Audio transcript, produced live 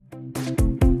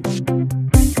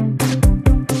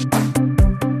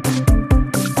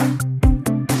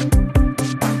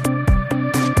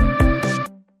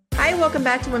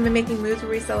Welcome back to Women Making Moves,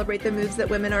 where we celebrate the moves that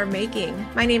women are making.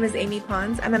 My name is Amy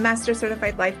Pons. I'm a Master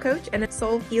Certified Life Coach and a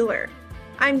Soul Healer.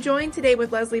 I'm joined today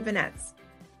with Leslie Venetz.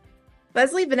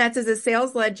 Leslie Venetz is a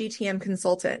sales-led GTM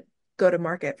consultant,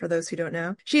 go-to-market for those who don't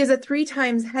know. She is a 3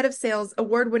 times head of sales,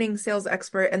 award-winning sales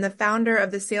expert, and the founder of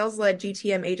the sales-led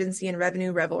GTM agency and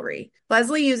Revenue Revelry.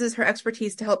 Leslie uses her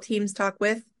expertise to help teams talk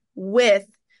with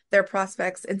their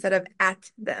prospects instead of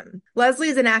at them. Leslie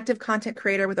is an active content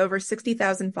creator with over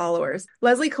 60,000 followers.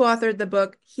 Leslie co-authored the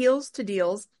book Heels to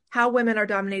Deals: How Women Are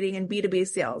Dominating in B2B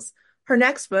Sales. Her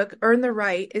next book, Earn the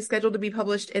Right, is scheduled to be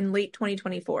published in late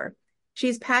 2024.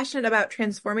 She's passionate about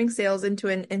transforming sales into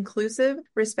an inclusive,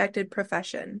 respected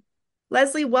profession.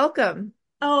 Leslie, welcome.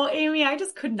 Oh, Amy, I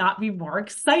just could not be more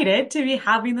excited to be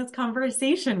having this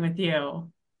conversation with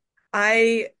you.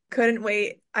 I couldn't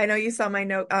wait. I know you saw my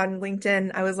note on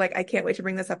LinkedIn. I was like, I can't wait to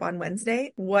bring this up on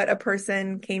Wednesday. What a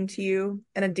person came to you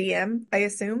in a DM, I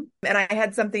assume. And I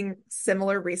had something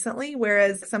similar recently,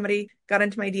 whereas somebody got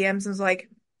into my DMs and was like,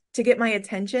 to get my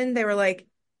attention, they were like,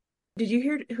 did you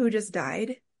hear who just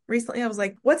died recently? I was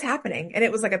like, what's happening? And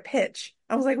it was like a pitch.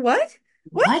 I was like, what?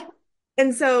 What?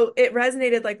 And so it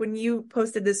resonated, like when you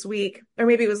posted this week, or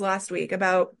maybe it was last week,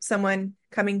 about someone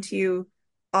coming to you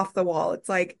off the wall. It's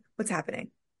like, what's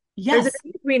happening? There's a Yes.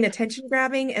 difference between attention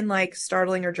grabbing and like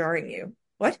startling or jarring you.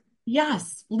 What?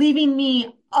 Yes. Leaving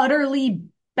me utterly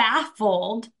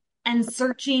baffled and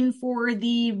searching for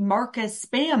the Marcus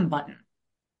spam button.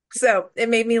 So it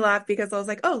made me laugh because I was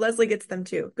like, oh, Leslie gets them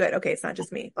too. Good. Okay. It's not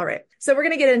just me. All right. So we're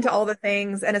going to get into all the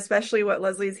things, and especially what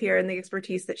Leslie's here and the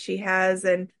expertise that she has.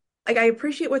 And like, I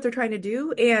appreciate what they're trying to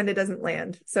do, and it doesn't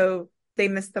land. So they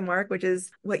missed the mark, which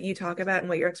is what you talk about and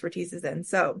what your expertise is in.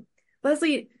 So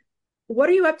Leslie, what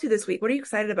are you up to this week? What are you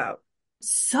excited about?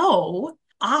 So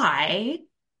I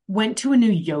went to a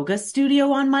new yoga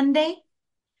studio on Monday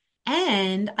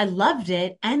and I loved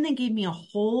it. And they gave me a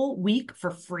whole week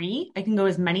for free. I can go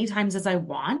as many times as I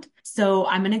want. So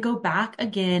I'm going to go back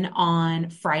again on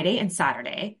Friday and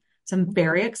Saturday. So I'm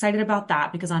very excited about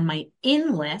that because on my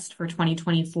in list for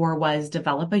 2024 was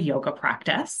develop a yoga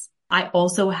practice. I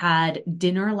also had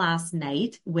dinner last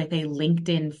night with a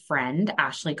LinkedIn friend,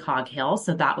 Ashley Coghill.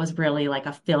 So that was really like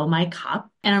a fill my cup.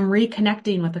 And I'm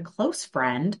reconnecting with a close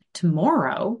friend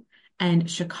tomorrow. And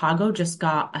Chicago just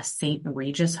got a St.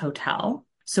 Regis hotel.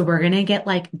 So we're going to get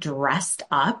like dressed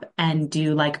up and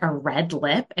do like a red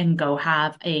lip and go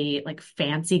have a like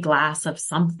fancy glass of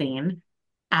something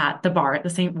at the bar at the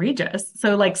St. Regis.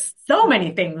 So like so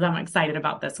many things I'm excited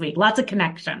about this week. Lots of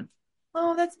connection.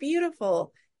 Oh, that's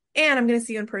beautiful. And I'm going to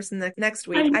see you in person next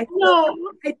week. I know.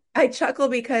 I chuckle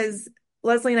because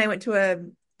Leslie and I went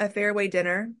to a Fairway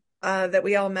dinner that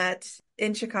we all met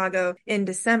in Chicago in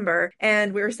December,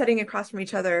 and we were sitting across from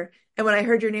each other. And when I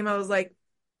heard your name, I was like,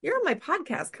 you're on my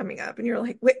podcast coming up. And you're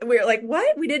like, wait, we're like,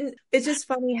 what? We didn't. It's just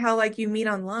funny how like you meet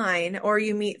online or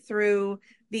you meet through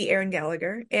the Aaron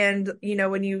Gallagher. And, you know,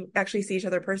 when you actually see each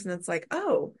other in person, it's like,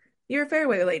 oh, you're a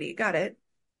Fairway lady. Got it.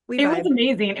 We It was vibe.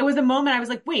 amazing. It was a moment I was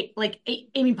like, wait, like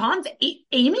Amy Pons,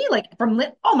 Amy, like from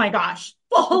Lit. Oh my gosh.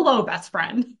 Well, hello, best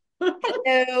friend.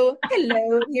 Hello.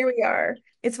 Hello. Here we are.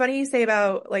 It's funny you say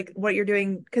about like what you're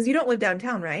doing because you don't live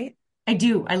downtown, right? I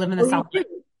do. I live in the Oh, you South. do? Yeah.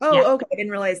 Oh, okay. I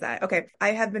didn't realize that. Okay.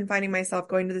 I have been finding myself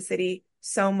going to the city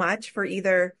so much for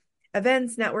either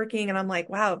events, networking, and I'm like,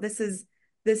 wow, this is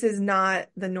not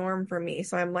the norm for me.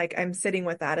 So I'm like, I'm sitting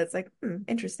with that. It's like,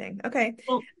 interesting. Okay.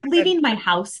 Well, Good. leaving my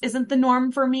house isn't the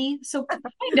norm for me. So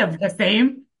kind of the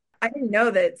same. I didn't know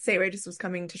that St. Regis was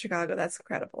coming to Chicago. That's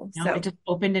incredible. No, it So, just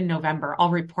opened in November. I'll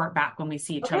report back when we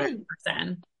see each other okay. in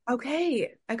person.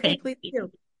 Okay. Okay. Thank Please you.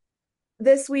 do.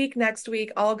 This week, next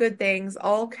week, all good things,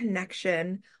 all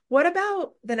connection. What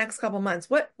about the next couple months?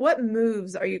 What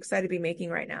moves are you excited to be making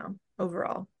right now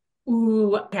overall?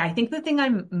 Ooh, okay. I think the thing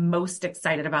I'm most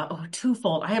excited about, oh,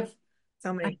 twofold. So I have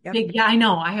many. Yep. big, yeah, I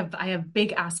know. I have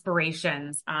big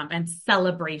aspirations, and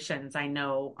celebrations I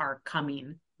know are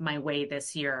coming my way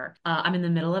this year. I'm in the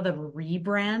middle of a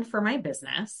rebrand for my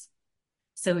business.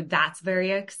 So that's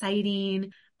very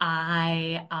exciting.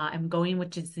 I am going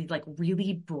with just these like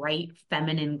really bright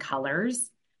feminine colors.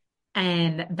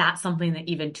 And that's something that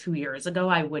even 2 years ago,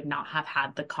 I would not have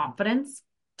had the confidence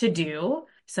to do.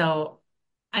 So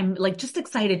I'm like just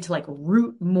excited to like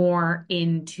root more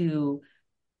into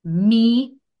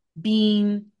me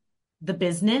being the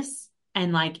business.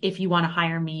 And like, if you want to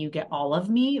hire me, you get all of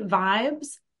me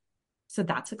vibes. So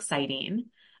that's exciting.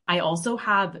 I also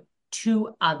have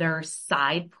 2 other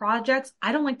side projects.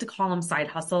 I don't like to call them side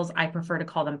hustles. I prefer to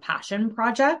call them passion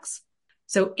projects.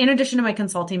 So in addition to my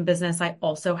consulting business, I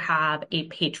also have a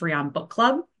Patreon book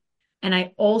club. And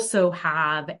I also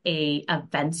have a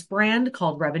events brand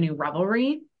called Revenue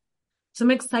Revelry. So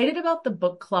I'm excited about the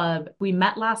book club. We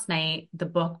met last night. The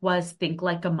book was Think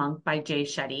Like a Monk by Jay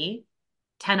Shetty.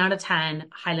 10 out of 10,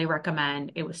 highly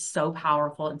recommend. It was so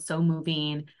powerful and so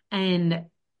moving. And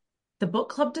the book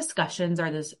club discussions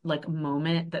are this like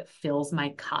moment that fills my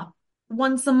cup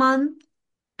once a month.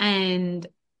 And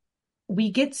we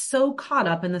get so caught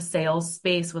up in the sales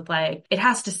space with like, it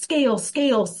has to scale,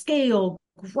 scale, scale,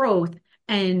 growth.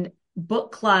 And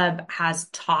book club has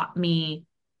taught me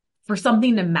for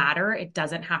something to matter, it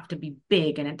doesn't have to be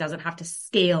big and it doesn't have to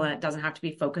scale and it doesn't have to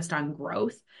be focused on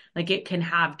growth. Like it can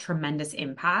have tremendous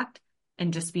impact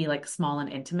and just be like small and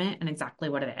intimate and exactly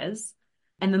what it is.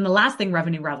 And then the last thing,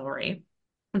 Revenue Revelry,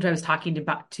 which I was talking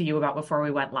to you about before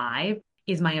we went live,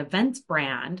 is my events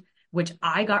brand, which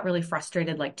I got really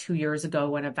frustrated like 2 years ago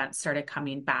when events started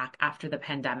coming back after the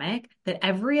pandemic, that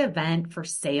every event for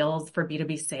sales, for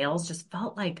B2B sales, just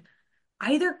felt like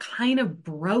either kind of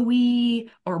bro-y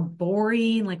or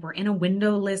boring, like we're in a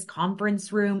windowless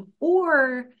conference room,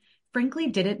 or frankly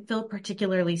didn't feel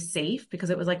particularly safe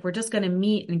because it was like we're just going to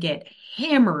meet and get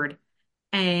hammered.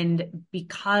 And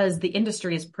because the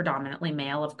industry is predominantly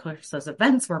male, of course, those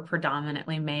events were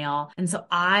predominantly male. And so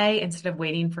instead of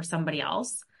waiting for somebody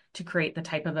else to create the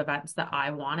type of events that I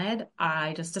wanted,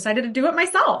 I just decided to do it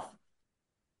myself.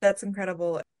 That's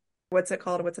incredible. What's it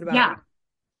called? What's it about? Yeah.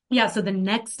 Yeah, so the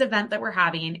next event that we're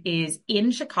having is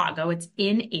in Chicago. It's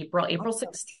in April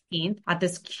 16th, at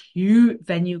this cute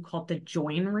venue called the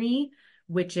Joinery,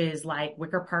 which is like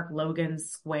Wicker Park Logan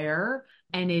Square.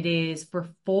 And it is for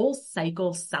full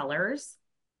cycle sellers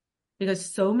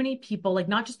because so many people, like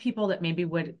not just people that maybe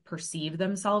would perceive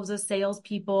themselves as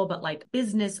salespeople, but like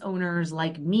business owners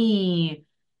like me,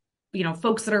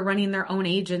 folks that are running their own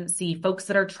agency, folks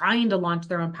that are trying to launch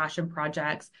their own passion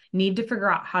projects need to figure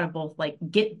out how to both like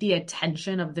get the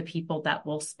attention of the people that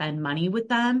will spend money with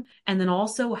them and then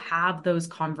also have those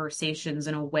conversations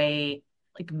in a way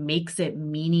like makes it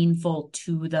meaningful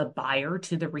to the buyer,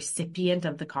 to the recipient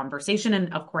of the conversation,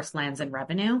 and of course lands in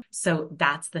revenue. So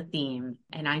that's the theme.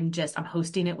 And I'm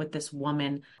hosting it with this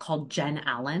woman called Jen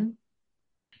Allen.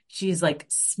 She's like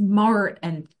smart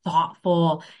and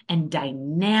thoughtful and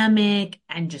dynamic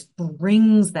and just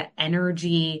brings the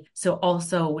energy. So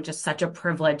also just such a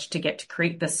privilege to get to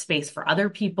create this space for other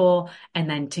people and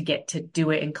then to get to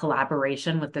do it in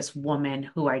collaboration with this woman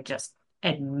who I just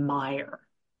admire.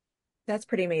 That's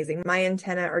pretty amazing. My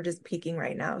antenna are just peaking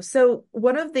right now. So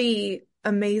one of the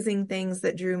amazing things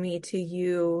that drew me to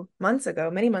you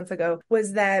many months ago,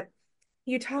 was that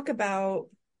you talk about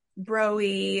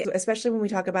broy, especially when we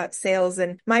talk about sales.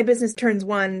 And my business turns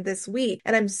one this week,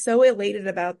 and I'm so elated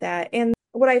about that. And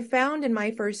what I found in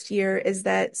my first year is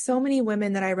that so many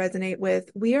women that I resonate with,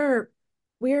 we are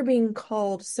being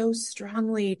called so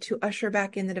strongly to usher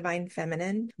back in the divine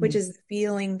feminine, which is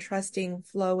feeling, trusting,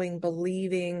 flowing,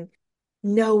 believing,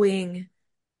 knowing.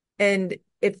 And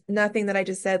if nothing that I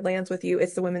just said lands with you,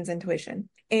 it's the women's intuition.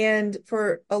 And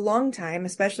for a long time,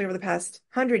 especially over the past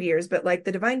 100 years, but like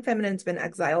the divine feminine's been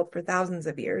exiled for thousands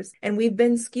of years. And we've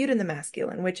been skewed in the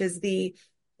masculine, which is the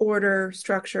order,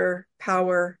 structure,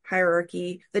 power,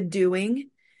 hierarchy, the doing.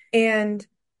 And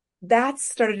that's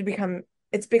started to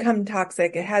it's become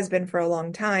toxic. It has been for a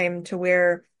long time, to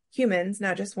where humans,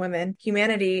 not just women,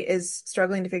 humanity is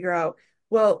struggling to figure out,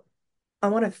 well, I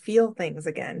want to feel things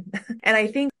again. And I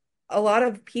think a lot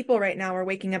of people right now are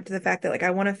waking up to the fact that like,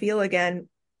 I want to feel again.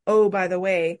 Oh, by the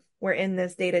way, we're in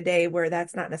this day to day where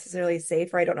that's not necessarily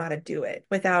safe, or I don't know how to do it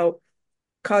without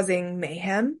causing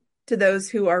mayhem to those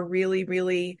who are really,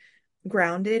 really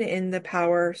grounded in the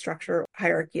power, structure,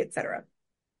 hierarchy, etc.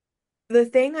 The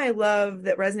thing I love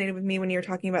that resonated with me when you were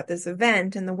talking about this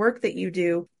event and the work that you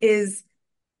do is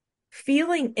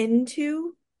feeling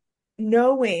into,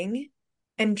 knowing,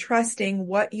 and trusting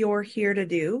what you're here to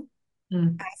do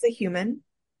as a human.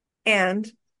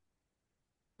 And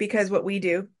because what we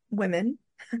do, women,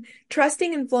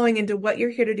 trusting and flowing into what you're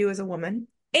here to do as a woman,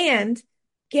 and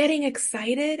getting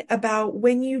excited about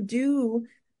when you do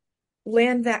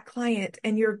land that client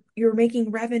and you're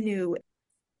making revenue.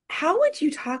 How would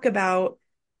you talk about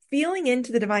feeling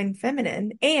into the divine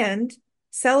feminine and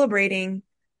celebrating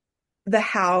the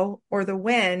how or the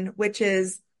when, which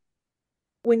is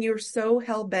when you're so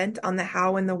hell-bent on the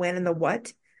how and the when and the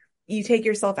what, you take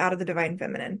yourself out of the divine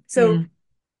feminine. So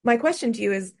my question to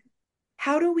you is,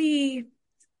 how do we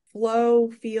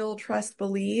flow, feel, trust,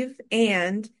 believe,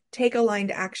 and take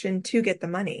aligned action to get the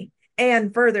money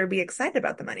and further be excited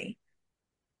about the money?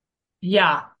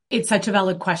 Yeah, it's such a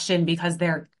valid question because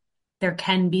there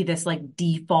can be this like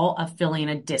default of feeling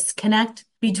a disconnect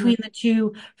between the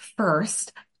two.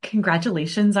 First,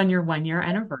 Congratulations on your 1 year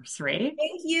anniversary.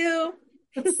 Thank you.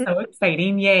 That's so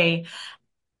exciting. Yay.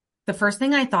 The first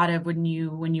thing I thought of when you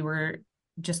were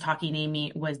just talking,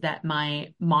 Amy, was that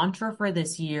my mantra for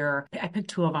this year, I picked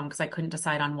two of them because I couldn't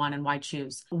decide on one and why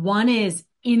choose. One is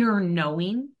inner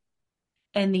knowing,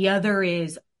 and the other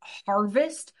is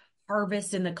harvest,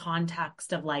 harvest in the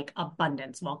context of like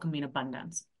abundance, welcoming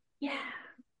abundance. Yeah.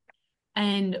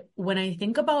 And when I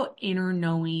think about inner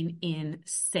knowing in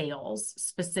sales,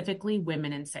 specifically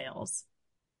women in sales,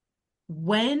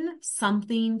 when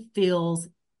something feels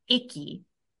icky,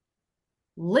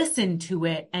 listen to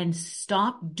it and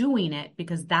stop doing it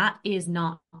because that is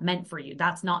not meant for you.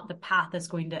 That's not the path that's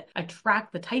going to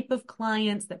attract the type of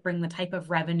clients that bring the type of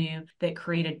revenue that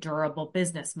create a durable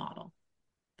business model.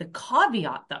 The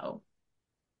caveat, though,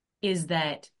 is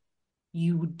that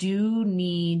you do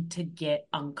need to get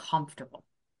uncomfortable.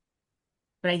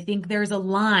 But I think there's a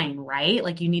line, right?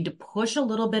 Like you need to push a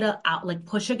little bit out, like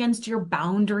push against your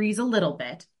boundaries a little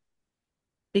bit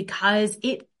because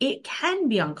it can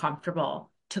be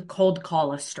uncomfortable to cold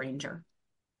call a stranger.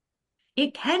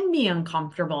 It can be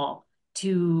uncomfortable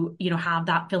to, have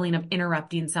that feeling of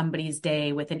interrupting somebody's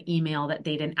day with an email that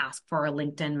they didn't ask for, a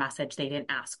LinkedIn message they didn't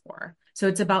ask for. So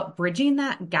it's about bridging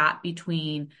that gap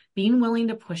between being willing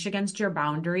to push against your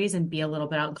boundaries and be a little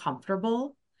bit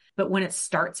uncomfortable. But when it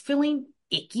starts feeling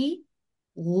icky,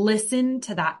 listen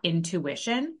to that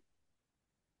intuition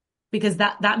because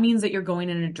that means that you're going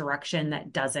in a direction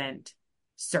that doesn't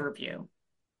serve you.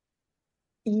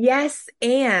 Yes,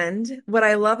 and what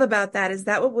I love about that is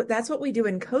that's what we do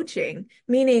in coaching,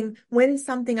 meaning when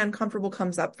something uncomfortable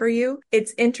comes up for you,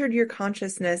 it's entered your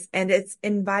consciousness and it's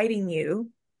inviting you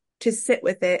to sit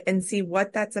with it and see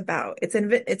what that's about. It's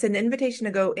an invitation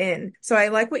to go in. So I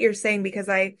like what you're saying because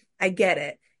I get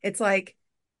it. It's like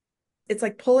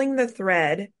pulling the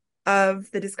thread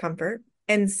of the discomfort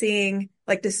and seeing,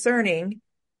 like discerning,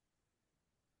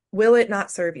 will it not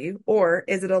serve you, or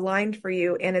is it aligned for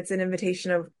you and it's an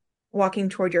invitation of walking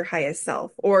toward your highest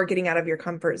self or getting out of your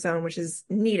comfort zone, which is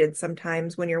needed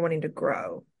sometimes when you're wanting to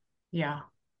grow. Yeah.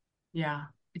 Yeah.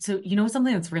 So,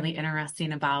 something that's really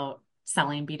interesting about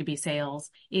selling B2B sales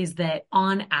is that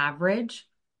on average,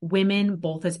 women,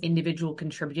 both as individual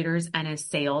contributors and as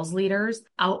sales leaders,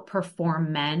 outperform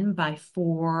men by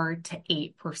 4 to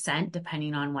 8%,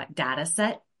 depending on what data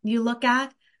set you look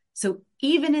at. So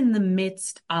even in the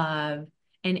midst of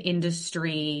an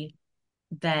industry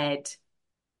that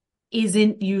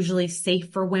isn't usually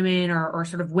safe for women or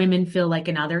sort of women feel like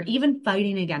another, even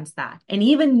fighting against that. And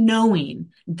even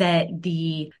knowing that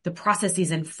the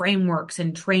processes and frameworks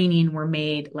and training were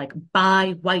made like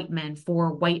by white men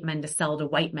for white men to sell to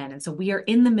white men. And so we are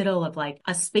in the middle of like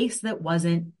a space that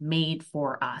wasn't made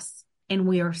for us. And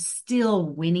we are still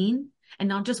winning. And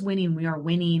not just winning, we are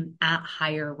winning at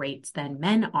higher rates than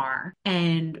men are.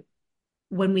 And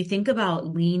when we think about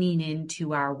leaning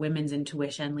into our women's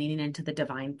intuition, leaning into the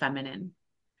divine feminine,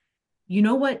 you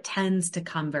know what tends to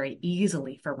come very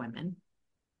easily for women?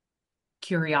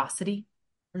 Curiosity,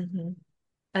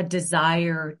 a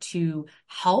desire to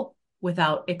help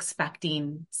without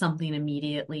expecting something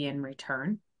immediately in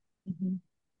return,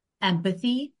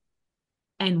 empathy.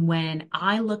 And when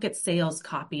I look at sales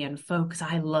copy, and folks,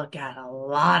 I look at a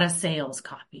lot of sales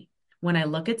copy. When I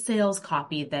look at sales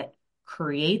copy that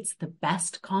creates the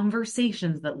best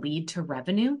conversations that lead to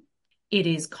revenue, it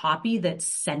is copy that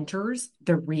centers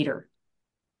the reader.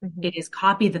 It is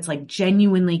copy that's like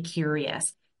genuinely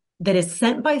curious, that is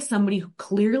sent by somebody who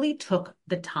clearly took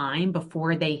the time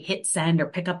before they hit send or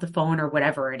pick up the phone or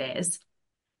whatever it is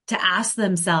to ask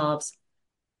themselves,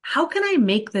 how can I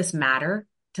make this matter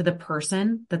to the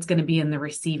person that's going to be in the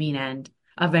receiving end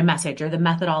of a message? Or the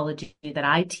methodology that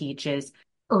I teach is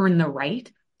earn the right.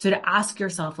 So to ask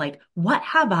yourself, like, what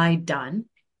have I done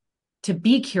to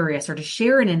be curious or to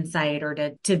share an insight or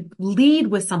to lead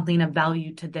with something of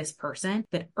value to this person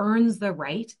that earns the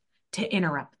right to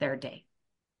interrupt their day?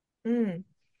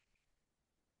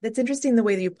 That's interesting the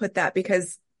way that you put that,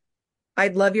 because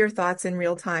I'd love your thoughts in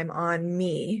real time on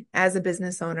me as a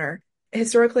business owner.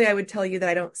 Historically, I would tell you that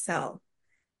I don't sell.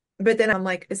 But then I'm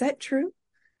like, is that true?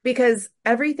 Because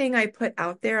everything I put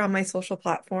out there on my social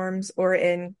platforms or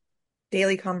in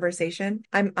daily conversation,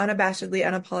 I'm unabashedly,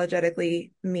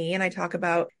 unapologetically me. And I talk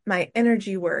about my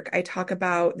energy work. I talk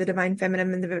about the divine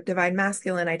feminine and the divine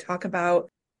masculine.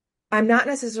 I'm not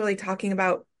necessarily talking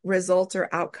about results or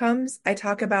outcomes. I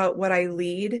talk about what I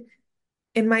lead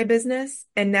in my business,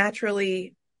 and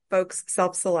naturally folks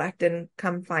self-select and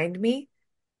come find me.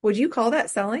 Would you call that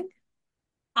selling?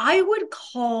 I would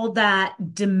call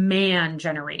that demand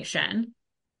generation.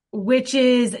 which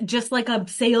is just like a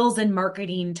sales and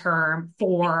marketing term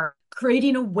for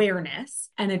creating awareness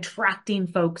and attracting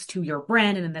folks to your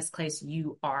brand. And in this case,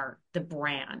 you are the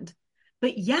brand.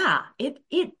 But yeah, it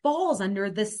falls under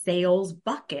the sales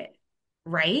bucket,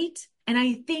 right? And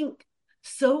I think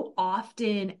so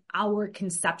often our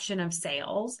conception of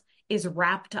sales is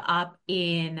wrapped up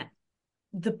in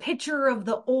the picture of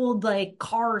the old like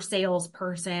car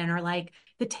salesperson or like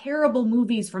the terrible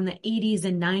movies from the 80s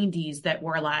and 90s that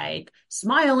were like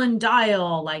smile and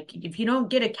dial, like if you don't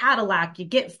get a Cadillac, you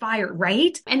get fired,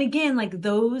 right? And again, like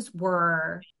those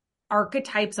were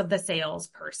archetypes of the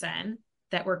salesperson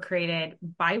that were created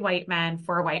by white men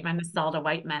for white men to sell to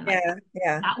white men. Like Yeah,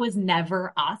 yeah. that was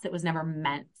never us. It was never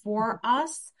meant for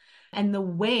us. And the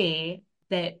way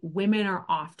that women are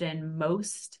often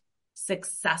most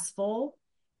successful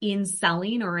in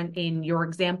selling or in your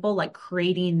example, like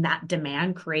creating that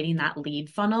demand, creating that lead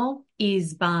funnel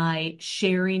is by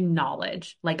sharing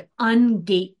knowledge, like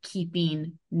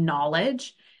un-gatekeeping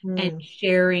knowledge and Mm.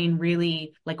 sharing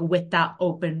really like with that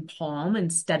open palm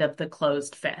instead of the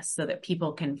closed fist so that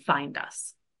people can find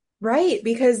us. Right.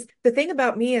 Because the thing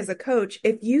about me as a coach,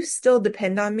 if you still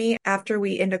depend on me after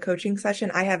we end a coaching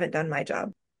session, I haven't done my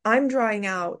job. I'm drawing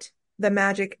out the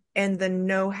magic and the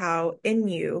know-how in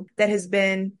you that has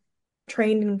been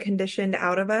trained and conditioned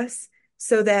out of us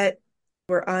so that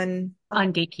we're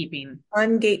Un-gatekeeping.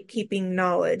 un-gatekeeping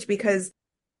knowledge. Because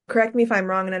correct me if I'm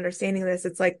wrong in understanding this,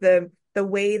 it's like the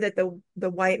way that the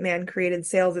white man created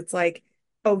sales, it's like,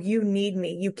 oh, you need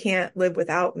me. You can't live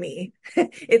without me.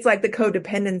 It's like the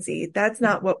codependency. That's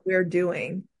not what we're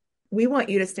doing. We want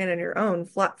you to stand on your own,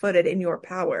 flat-footed in your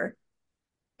power.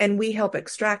 And we help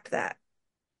extract that.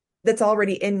 That's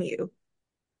already in you.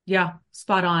 Yeah,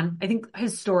 spot on. I think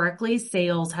historically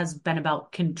sales has been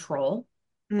about control.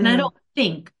 And I Mm, don't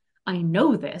think I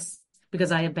know this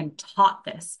because I have been taught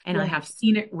this and I yeah. have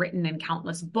seen it written in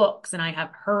countless books and I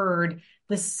have heard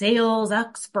the sales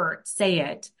experts say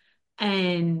it.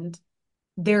 And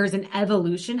there's an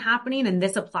evolution happening, and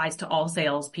this applies to all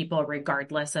salespeople,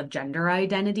 regardless of gender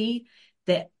identity,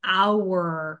 that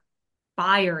our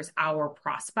buyers, our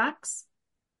prospects,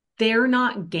 they're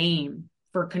not game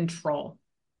for control.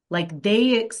 Like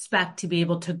they expect to be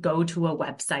able to go to a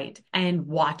website and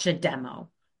watch a demo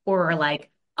or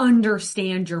like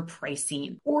understand your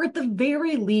pricing, or at the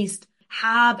very least,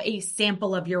 have a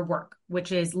sample of your work,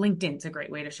 which is LinkedIn's a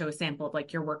great way to show a sample of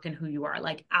like your work and who you are.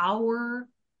 Like our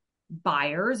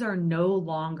buyers are no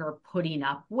longer putting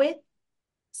up with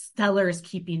sellers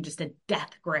keeping just a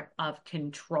death grip of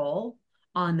control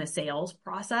on the sales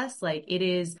process. Like it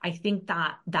is, I think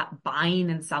that buying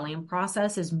and selling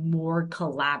process is more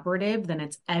collaborative than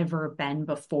it's ever been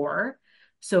before.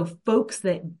 So folks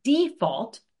that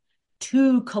default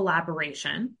to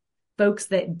collaboration, folks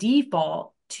that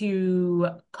default to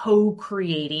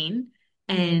co-creating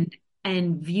Mm,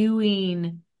 and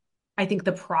viewing, I think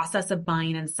the process of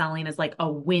buying and selling is like a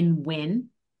win-win,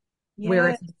 yeah.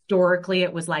 whereas historically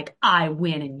it was like I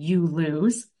win and you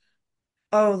lose.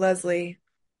 Oh, Leslie.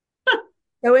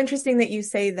 So interesting that you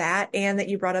say that and that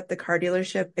you brought up the car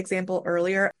dealership example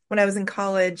earlier. When I was in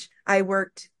college, I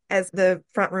worked as the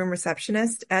front room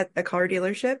receptionist at a car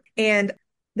dealership. And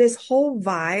this whole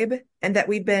vibe, and that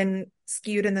we've been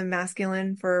skewed in the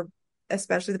masculine for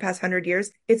especially the past 100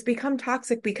 years, it's become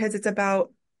toxic because it's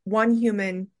about one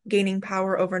human gaining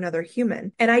power over another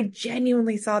human. And I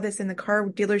genuinely saw this in the car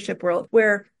dealership world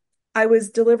where I was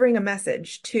delivering a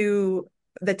message to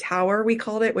the tower, we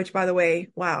called it, which by the way,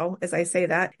 wow, as I say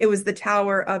that, it was the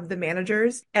tower of the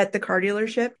managers at the car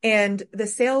dealership. And the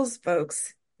sales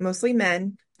folks, mostly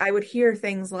men, I would hear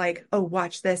things like, oh,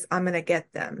 watch this, I'm going to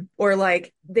get them. Or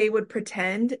like they would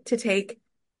pretend to take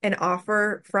an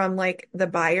offer from like the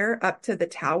buyer up to the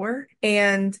tower.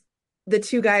 And the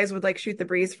two guys would like shoot the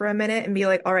breeze for a minute and be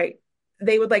like, all right,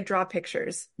 they would like draw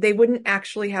pictures. They wouldn't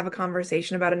actually have a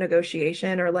conversation about a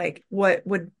negotiation or like what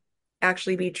would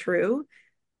actually be true.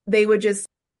 They would just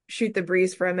shoot the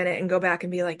breeze for a minute and go back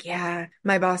and be like, yeah,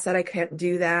 my boss said I can't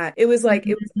do that. It was like,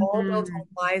 it was all built Mhm. on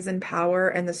lies and power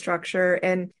and the structure.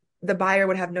 And the buyer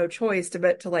would have no choice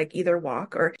but to like either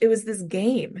walk or it was this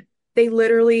game. They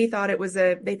literally thought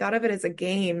they thought of it as a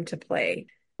game to play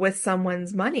with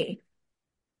someone's money.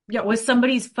 Yeah, with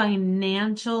somebody's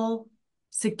financial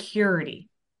security.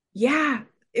 Yeah,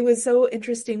 it was so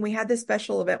interesting. We had this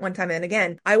special event one time. And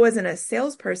again, I wasn't a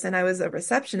salesperson, I was a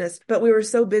receptionist, but we were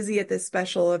so busy at this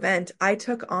special event. I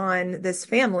took on this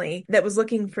family that was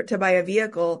looking to buy a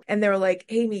vehicle. And they were like,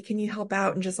 Amy, can you help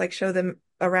out and just like show them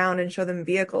around and show them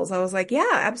vehicles? I was like, yeah,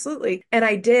 absolutely. And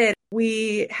I did.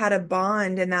 We had a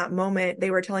bond in that moment.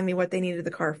 They were telling me what they needed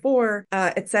the car for,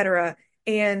 etc.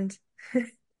 And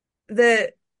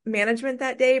the management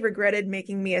that day regretted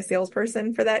making me a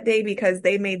salesperson for that day because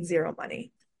they made zero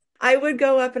money. I would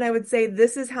go up and I would say,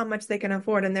 this is how much they can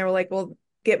afford. And they were like, well,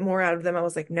 get more out of them. I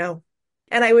was like, no.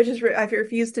 And I would I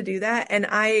refused to do that. And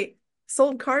I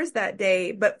sold cars that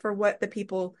day, but for what the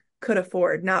people could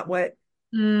afford, not what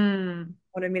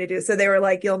wanted me to do. So they were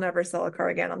like, you'll never sell a car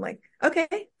again. I'm like, okay,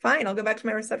 fine. I'll go back to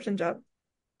my reception job.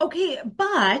 Okay,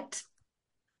 but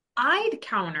I'd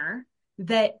counter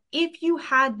that if you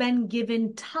had been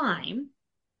given time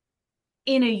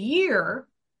in a year,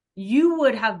 you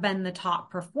would have been the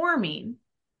top performing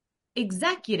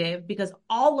executive because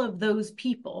all of those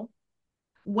people,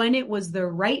 when it was the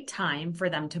right time for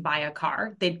them to buy a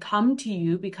car, they'd come to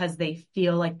you because they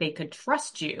feel like they could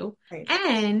trust you. Right.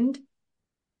 And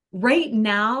right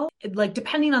now, like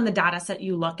depending on the data set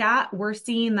you look at, we're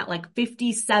seeing that like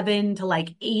 57 to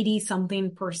like 80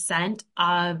 something percent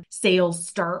of sales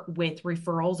start with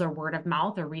referrals or word of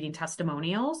mouth or reading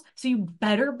testimonials. So you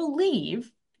better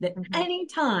believe that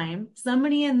anytime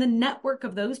somebody in the network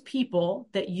of those people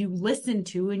that you listened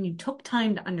to and you took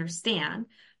time to understand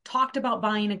talked about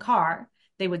buying a car,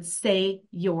 they would say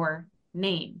your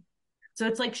name. So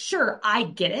it's like, sure, I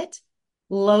get it.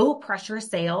 Low pressure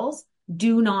sales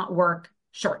do not work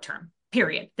short term,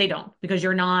 period. They don't, because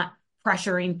you're not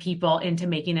pressuring people into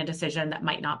making a decision that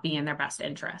might not be in their best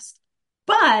interest.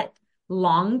 But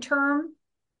long term,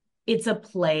 it's a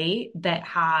play that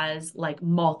has like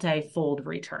multi-fold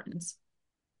returns.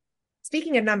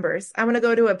 Speaking of numbers, I want to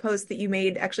go to a post that you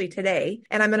made actually today,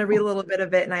 and I'm going to read a little bit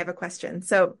of it, and I have a question.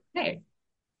 So, Hey.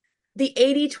 The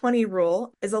 80-20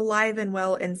 rule is alive and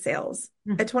well in sales.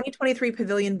 A 2023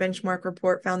 Pavilion benchmark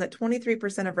report found that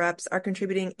 23% of reps are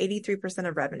contributing 83%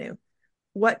 of revenue.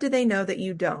 What do they know that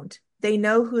you don't? They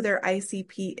know who their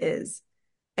ICP is.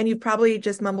 And you probably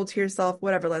just mumbled to yourself,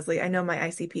 whatever, Leslie, I know my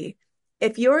ICP.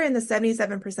 If you're in the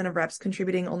 77% of reps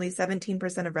contributing only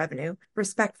 17% of revenue,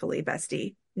 respectfully,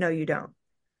 bestie, no, you don't.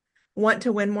 Want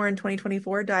to win more in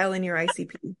 2024? Dial in your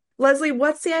ICP. Leslie,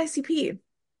 what's the ICP?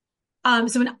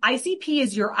 So an ICP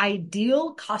is your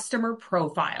ideal customer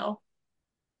profile.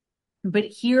 But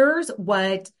here's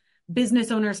what business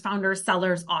owners, founders,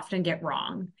 sellers often get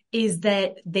wrong is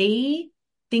that they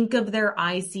think of their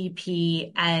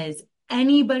ICP as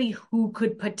anybody who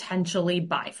could potentially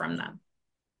buy from them.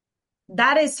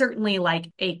 That is certainly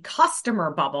like a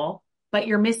customer bubble, but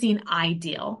you're missing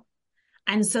ideal.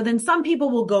 And so then some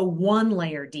people will go one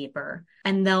layer deeper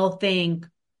and they'll think,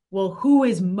 well, who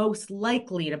is most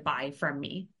likely to buy from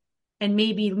me? And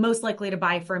maybe most likely to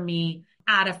buy from me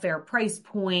at a fair price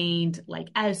point, like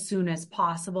as soon as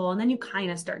possible. And then you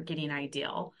kind of start getting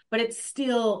ideal, but it's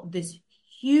still this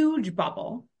huge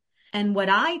bubble. And what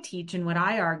I teach and what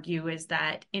I argue is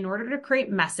that in order to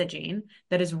create messaging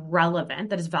that is relevant,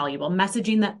 that is valuable,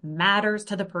 messaging that matters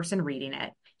to the person reading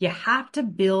it, you have to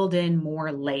build in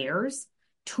more layers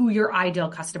to your ideal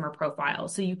customer profile.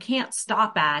 So you can't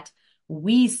stop at,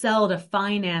 we sell to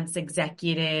finance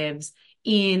executives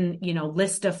in,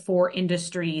 list of 4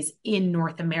 industries in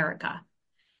North America,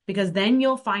 because then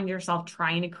you'll find yourself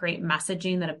trying to create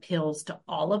messaging that appeals to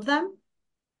all of them,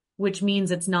 which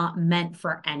means it's not meant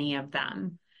for any of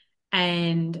them.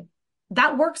 And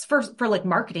that works for like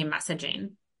marketing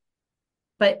messaging.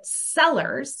 But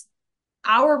sellers,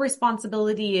 our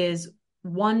responsibility is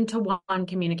one-to-one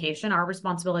communication. Our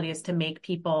responsibility is to make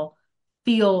people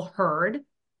feel heard,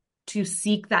 to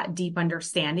seek that deep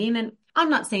understanding. And I'm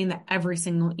not saying that every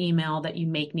single email that you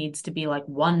make needs to be like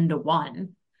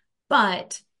one-to-one,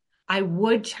 but I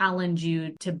would challenge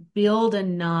you to build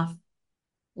enough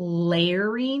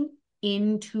layering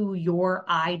into your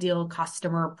ideal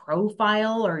customer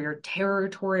profile or your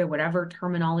territory, or whatever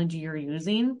terminology you're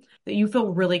using, that you feel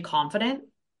really confident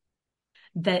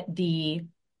that the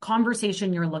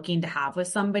conversation you're looking to have with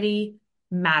somebody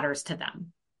matters to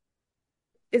them.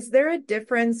 Is there a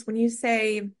difference when you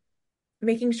say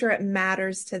making sure it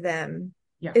matters to them?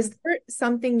 Yeah. Is there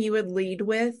something you would lead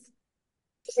with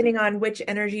depending on which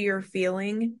energy you're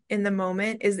feeling in the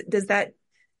moment? Does that,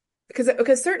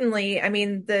 because certainly, I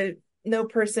mean, no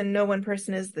one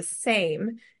person is the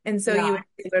same. And so you would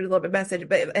tailor a little bit message,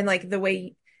 and like the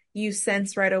way you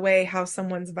sense right away how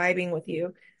someone's vibing with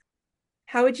you.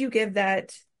 How would you give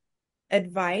that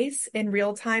advice in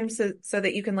real time so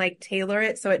that you can like tailor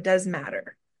it so it does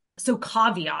matter? So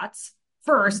caveats.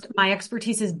 First, my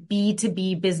expertise is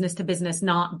B2B, business to business,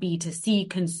 not B2C,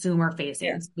 consumer facing.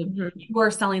 Yeah. So if you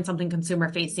are selling something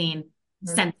consumer facing,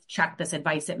 sense check this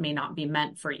advice. It may not be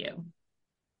meant for you.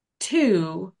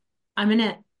 2, I'm going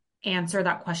to answer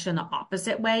that question the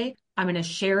opposite way. I'm going to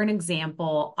share an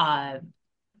example of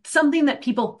something that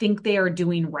people think they are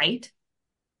doing right,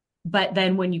 But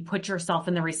then when you put yourself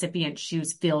in the recipient's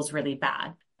shoes, feels really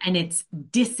bad. And it's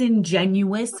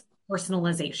disingenuous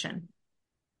personalization.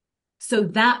 So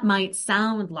that might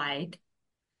sound like,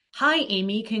 hi,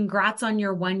 Amy, congrats on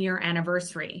your 1 year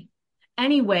anniversary.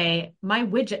 Anyway, my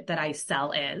widget that I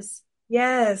sell is,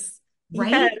 Yes.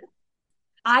 right? Yes.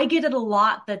 I get it a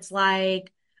lot that's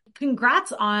like,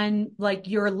 congrats on like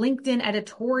your LinkedIn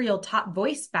editorial top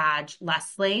voice badge,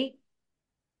 Leslie.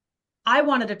 I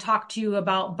wanted to talk to you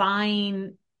about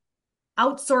buying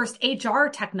outsourced HR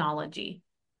technology.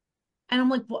 And I'm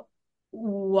like, what?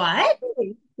 What?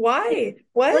 Why?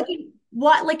 Like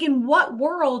What? in what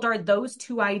world are those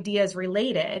two ideas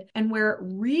related? And where it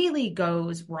really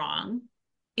goes wrong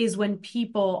is when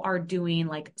people are doing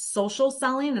like social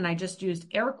selling, and I just used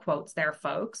air quotes there,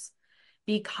 folks,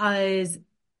 because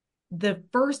the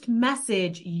first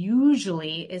message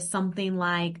usually is something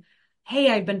like,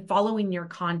 hey, I've been following your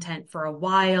content for a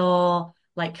while.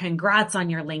 Like, congrats on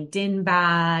your LinkedIn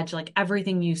badge. Like,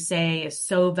 everything you say is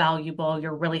so valuable.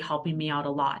 You're really helping me out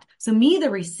a lot. So, me, the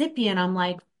recipient, I'm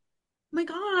like, oh my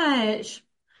gosh,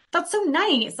 that's so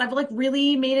nice. I've like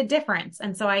really made a difference.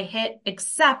 And so I hit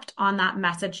accept on that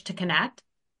message to connect.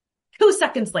 2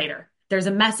 seconds later, there's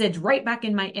a message right back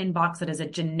in my inbox that is a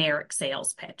generic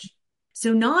sales pitch.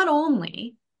 So not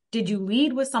only did you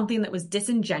lead with something that was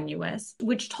disingenuous,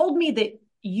 which told me that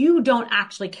you don't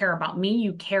actually care about me,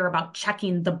 you care about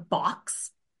checking the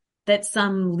box that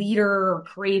some leader or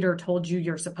creator told you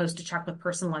you're supposed to check with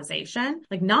personalization.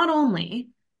 Like, not only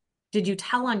did you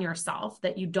tell on yourself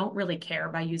that you don't really care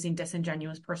by using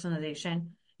disingenuous personalization,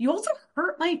 you also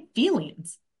hurt my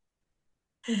feelings.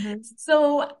 Mhm.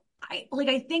 So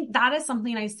I think that is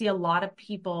something I see a lot of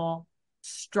people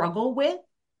struggle with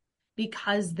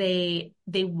because they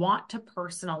want to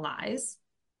personalize,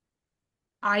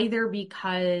 either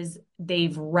because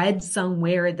they've read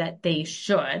somewhere that they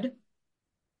should,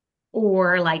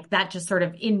 or like that just sort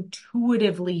of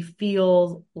intuitively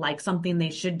feels like something they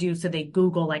should do. So they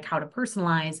Google like how to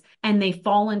personalize, and they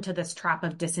fall into this trap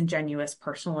of disingenuous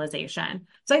personalization.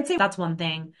 So I'd say that's one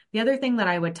thing. The other thing that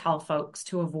I would tell folks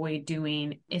to avoid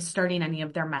doing is starting any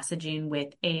of their messaging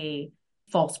with a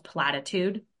false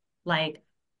platitude, like,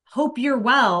 hope you're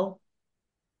well,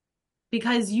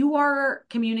 because you are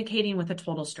communicating with a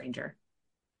total stranger.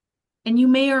 And you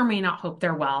may or may not hope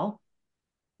they're well,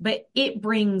 but it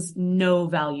brings no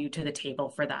value to the table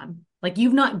for them. Like,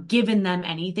 you've not given them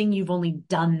anything. You've only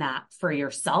done that for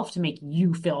yourself to make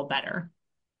you feel better.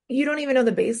 You don't even know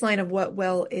the baseline of what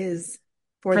well is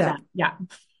for For them. them. Yeah.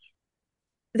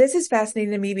 This is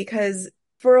fascinating to me because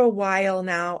for a while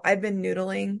now, I've been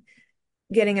noodling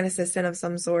getting an assistant of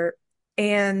some sort.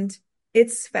 And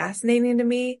it's fascinating to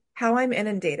me how I'm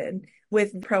inundated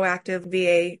with proactive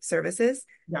VA services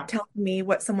Yeah. telling me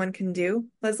what someone can do,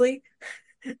 Leslie.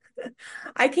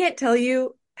 I can't tell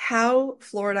you how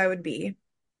floored I would be.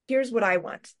 Here's what I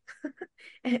want.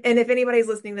 And if anybody's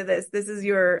listening to this, this is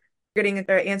your getting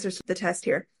their answers to the test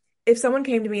here. If someone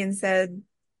came to me and said,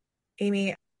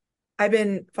 Amy, I've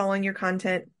been following your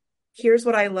content. Here's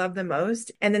what I love the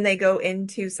most. And then they go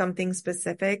into something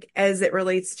specific as it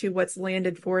relates to what's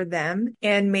landed for them.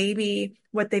 And maybe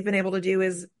what they've been able to do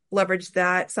is leverage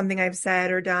that, something I've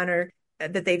said or done or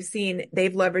that they've seen,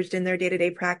 they've leveraged in their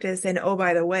day-to-day practice. And oh,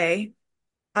 by the way,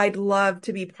 I'd love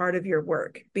to be part of your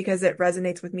work because it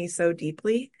resonates with me so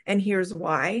deeply. And here's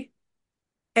why.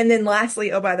 And then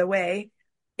lastly, oh, by the way,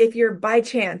 if you're by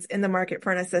chance in the market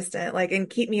for an assistant, like, and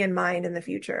keep me in mind in the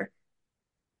future.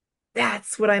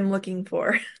 That's what I'm looking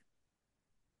for.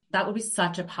 That would be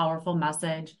such a powerful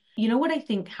message. You know what I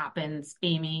think happens,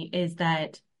 Amy, is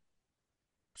that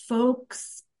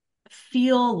folks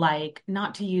feel like,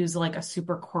 not to use like a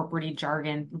super corporate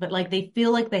jargon, but like they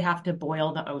feel like they have to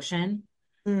boil the ocean.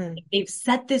 Mm. They've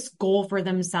set this goal for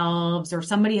themselves, or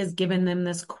somebody has given them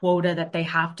this quota that they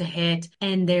have to hit.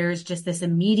 And there's just this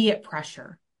immediate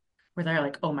pressure where they're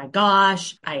like, oh my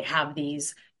gosh, I have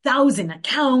these 1,000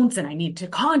 accounts and I need to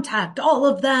contact all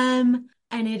of them.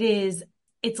 And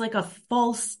it's like a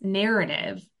false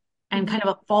narrative and Mhm. kind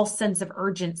of a false sense of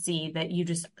urgency that you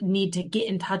just need to get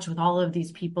in touch with all of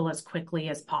these people as quickly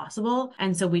as possible.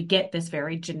 And so we get this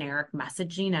very generic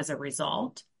messaging as a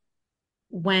result.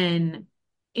 When,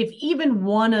 if even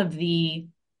one of the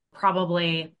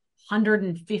probably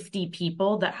 150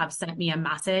 people that have sent me a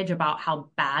message about how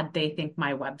bad they think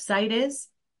my website is,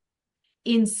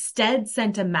 instead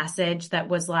sent a message that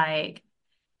was like,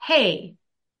 hey,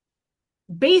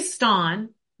 based on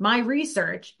my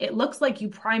research, it looks like you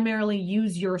primarily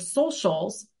use your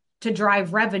socials to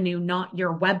drive revenue, not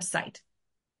your website.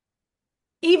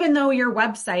 Even though your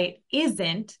website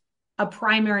isn't a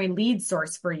primary lead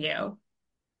source for you,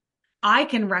 I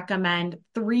can recommend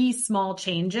 3 small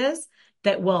changes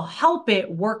that will help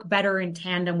it work better in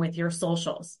tandem with your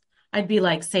socials. I'd be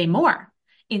like, say more.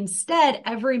 Instead,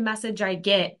 every message I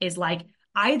get is like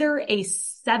either a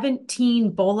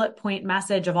 17 bullet point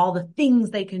message of all the things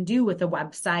they can do with a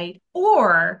website,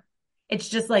 or it's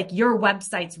just like, your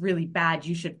website's really bad.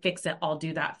 You should fix it. I'll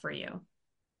do that for you.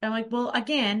 I'm like, well,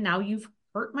 again, now you've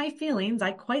hurt my feelings.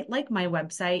 I quite like my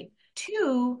website.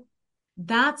 2,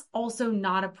 that's also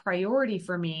not a priority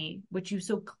for me, which you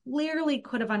so clearly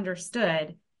could have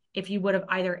understood if you would have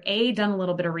either A, done a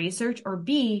little bit of research, or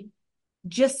B,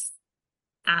 just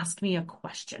asked me a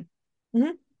question.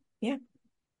 Mm-hmm. Yeah.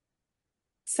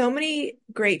 So many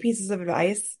great pieces of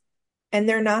advice, and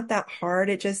they're not that hard.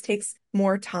 It just takes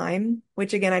more time,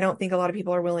 which again, I don't think a lot of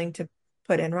people are willing to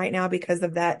put in right now because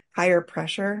of that higher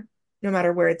pressure. No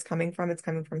matter where it's coming from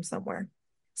somewhere.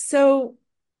 So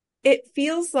it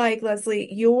feels like,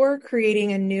 Leslie, you're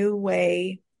creating a new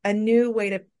way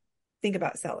to think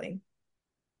about selling.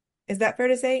 Is that fair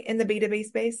to say in the B2B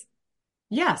space?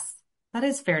 Yes, that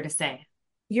is fair to say.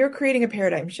 You're creating a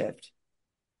paradigm shift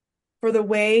for the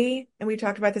way, and we've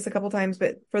talked about this a couple times,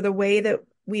 but for the way that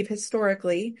we've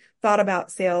historically thought about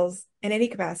sales in any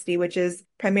capacity, which is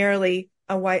primarily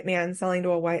a white man selling to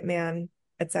a white man,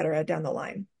 et cetera, down the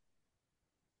line.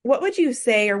 What would you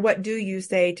say, or what do you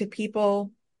say to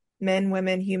people, men,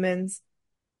 women, humans,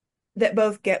 that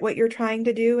both get what you're trying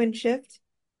to do and shift?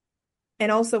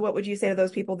 And also, what would you say to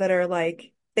those people that are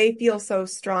like, they feel so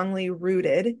strongly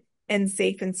rooted and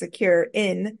safe and secure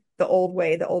in the old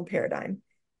way, the old paradigm?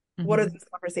 What do those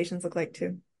conversations look like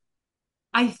too?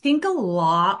 I think a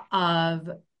lot of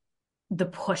the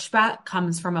pushback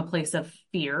comes from a place of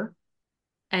fear.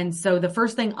 And so the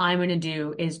first thing I'm going to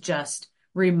do is just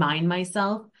remind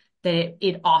myself that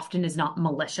it often is not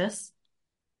malicious.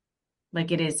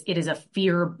 Like it is a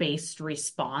fear-based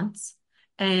response.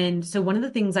 And so one of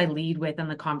the things I lead with in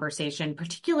the conversation,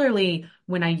 particularly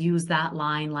when I use that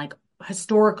line, like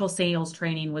historical sales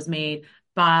training was made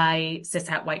by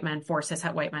cishet white men for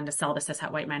cishet white men to sell to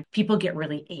cishet white men, people get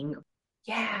really angry.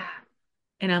 Yeah.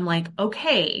 And I'm like,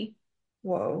 okay,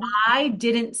 Whoa. I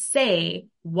didn't say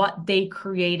what they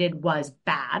created was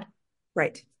bad.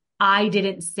 Right. I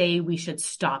didn't say we should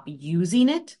stop using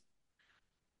it.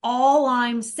 All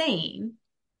I'm saying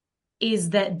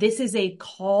is that this is a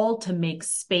call to make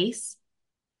space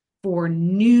for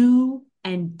new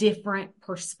and different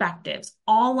perspectives.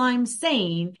 All I'm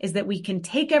saying is that we can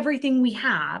take everything we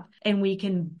have and we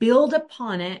can build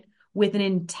upon it with an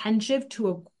intention to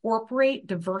incorporate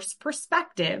diverse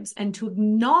perspectives and to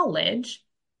acknowledge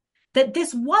that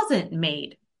this wasn't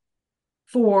made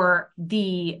for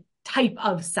the type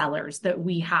of sellers that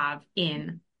we have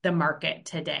in the market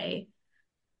today.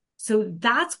 So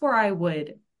that's where I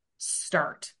would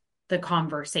start the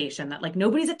conversation, that like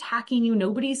nobody's attacking you,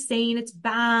 nobody's saying it's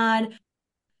bad,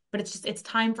 but it's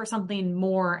time for something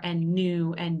more and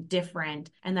new and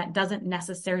different. And that doesn't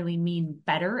necessarily mean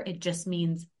better. It just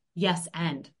means yes.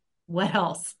 And what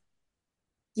else?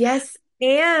 Yes.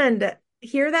 And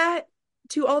hear that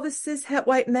to all the cishet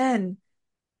white men.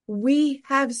 We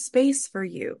have space for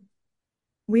you.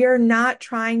 We are not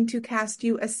trying to cast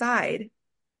you aside.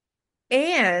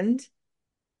 And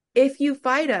if you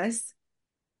fight us,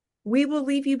 we will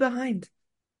leave you behind.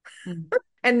 Mm.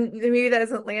 And maybe that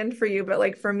doesn't land for you, but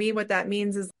like for me, what that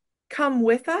means is come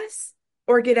with us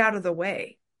or get out of the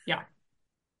way. Yeah.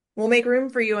 We'll make room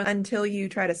for you until you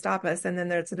try to stop us, and then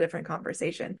there's a different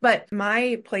conversation. But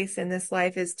my place in this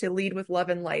life is to lead with love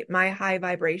and light, my high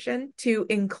vibration, to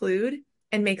include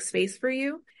and make space for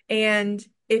you. And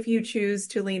if you choose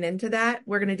to lean into that,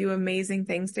 we're going to do amazing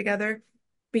things together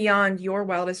beyond your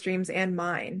wildest dreams and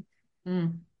mine.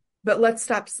 But let's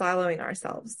stop siloing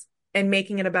ourselves and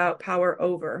making it about power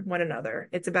over one another.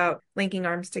 It's about linking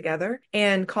arms together,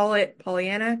 and call it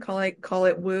Pollyanna, call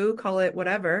it woo, call it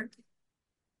whatever.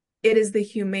 It is the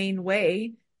humane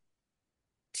way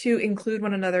to include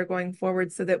one another going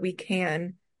forward so that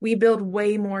we build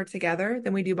way more together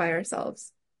than we do by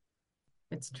ourselves.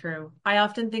 It's true. I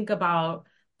often think about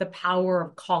the power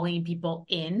of calling people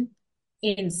in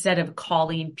instead of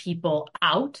calling people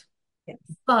out. Yes.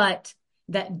 But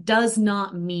that does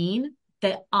not mean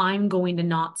that I'm going to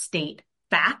not state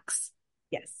facts.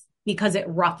 Yes. Because it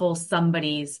ruffles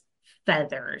somebody's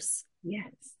feathers.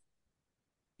 Yes.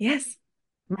 Yes.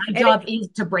 My job is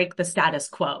to break the status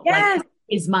quo. Yes. Like,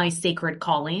 is my sacred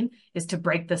calling is to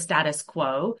break the status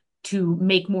quo, to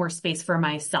make more space for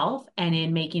myself. And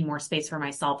in making more space for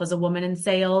myself as a woman in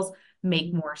sales,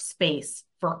 make more space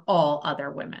for all other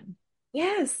women.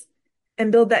 Yes.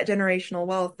 And build that generational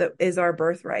wealth that is our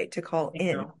birthright to call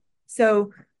in.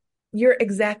 So You're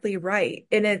exactly right.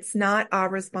 And it's not our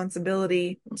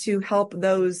responsibility to help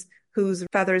those whose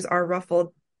feathers are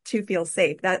ruffled to feel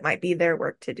safe. That might be their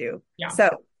work to do. Yeah.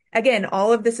 So again,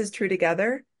 all of this is true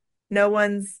together. No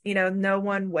one's, no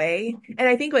one way. And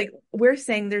I think like we're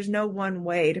saying there's no one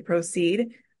way to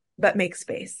proceed, but make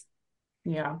space.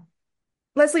 Yeah.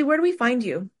 Leslie, where do we find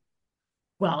you?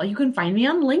 Well, you can find me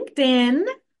on LinkedIn.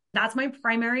 That's my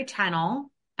primary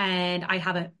channel. And I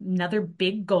have another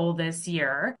big goal this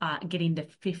year, getting to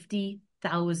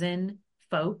 50,000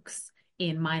 folks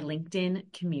in my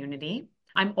LinkedIn community.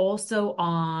 I'm also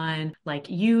on like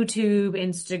YouTube,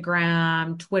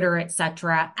 Instagram, Twitter,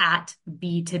 etc. at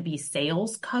B2B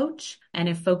Sales Coach. And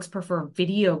if folks prefer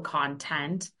video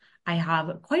content, I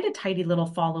have quite a tidy little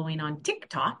following on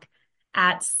TikTok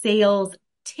at Sales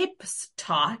Tips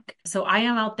Talk. So I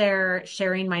am out there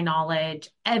sharing my knowledge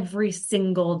every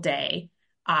single day.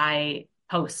 I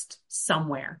post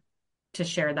somewhere to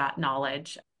share that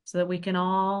knowledge so that we can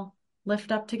all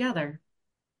lift up together.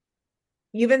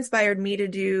 You've inspired me to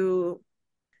do,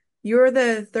 you're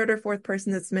the third or fourth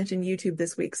person that's mentioned YouTube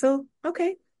this week. So,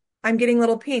 okay. I'm getting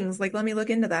little pings. Like, let me look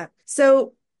into that.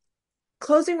 So,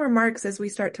 closing remarks as we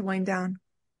start to wind down.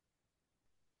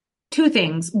 Two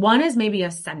things. One is maybe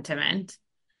a sentiment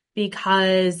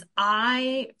because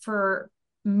for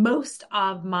most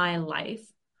of my life,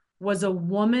 was a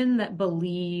woman that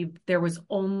believed there was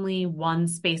only one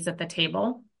space at the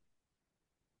table.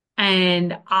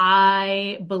 And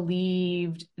I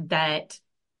believed that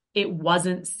it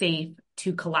wasn't safe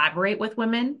to collaborate with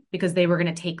women because they were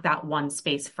going to take that one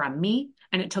space from me.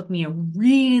 And it took me a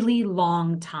really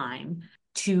long time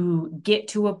to get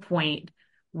to a point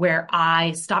where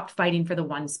I stopped fighting for the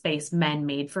one space men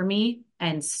made for me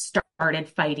and started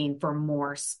fighting for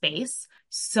more space.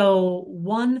 So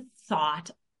one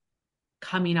thought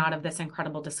coming out of this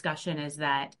incredible discussion is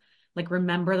that, like,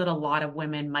 remember that a lot of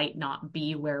women might not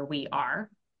be where we are.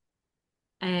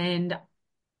 And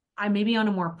I maybe on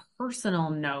a more personal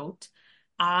note,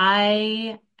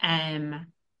 I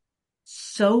am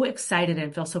so excited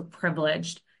and feel so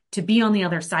privileged to be on the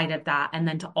other side of that. And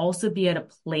then to also be at a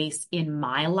place in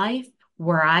my life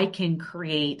where I can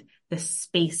create the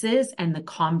spaces and the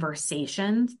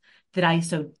conversations that I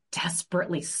so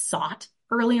desperately sought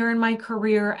earlier in my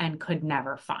career and could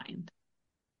never find.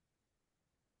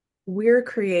 We're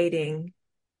creating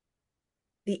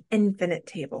the infinite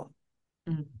table.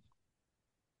 Mm.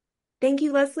 Thank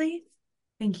you, Leslie.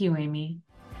 Thank you, Amy.